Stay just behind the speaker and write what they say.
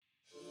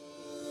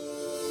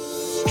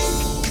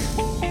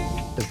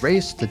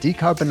race to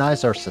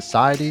decarbonize our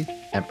society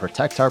and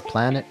protect our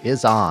planet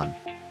is on.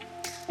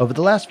 Over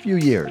the last few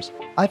years,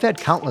 I've had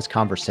countless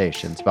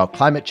conversations about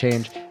climate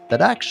change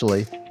that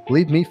actually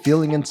leave me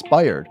feeling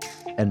inspired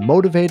and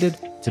motivated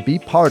to be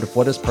part of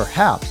what is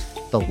perhaps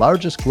the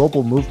largest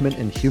global movement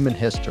in human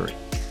history.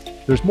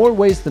 There's more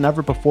ways than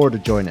ever before to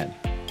join in,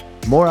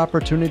 more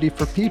opportunity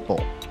for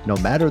people, no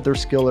matter their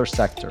skill or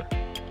sector.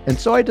 And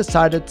so I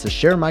decided to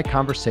share my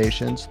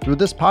conversations through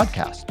this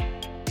podcast.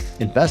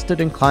 Invested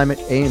in Climate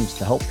aims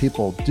to help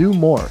people do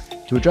more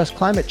to address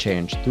climate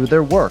change through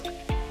their work,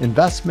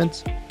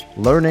 investments,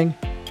 learning,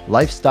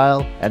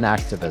 lifestyle, and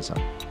activism.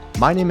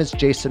 My name is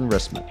Jason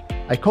Rissman.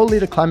 I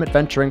co-lead a climate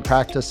venturing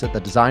practice at the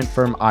design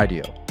firm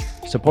IDEO,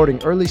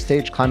 supporting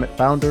early-stage climate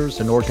founders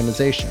and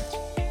organizations.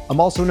 I'm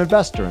also an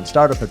investor and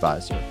startup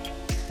advisor,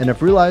 and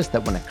have realized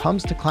that when it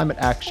comes to climate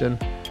action,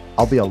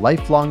 I'll be a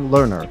lifelong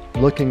learner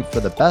looking for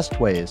the best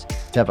ways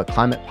to have a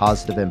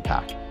climate-positive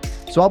impact.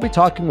 So I'll be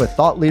talking with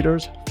thought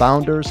leaders,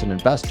 founders, and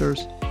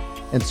investors,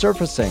 and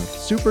surfacing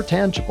super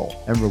tangible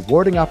and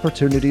rewarding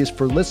opportunities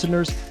for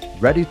listeners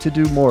ready to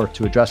do more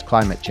to address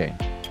climate change.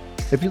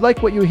 If you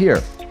like what you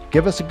hear,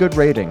 give us a good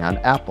rating on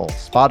Apple,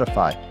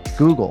 Spotify,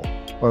 Google,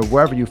 or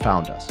wherever you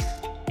found us.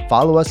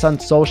 Follow us on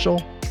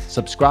social,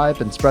 subscribe,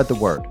 and spread the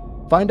word.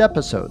 Find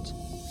episodes,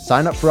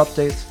 sign up for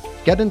updates,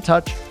 get in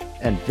touch,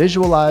 and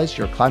visualize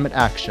your climate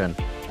action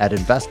at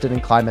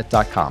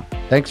investedinclimate.com.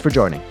 Thanks for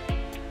joining.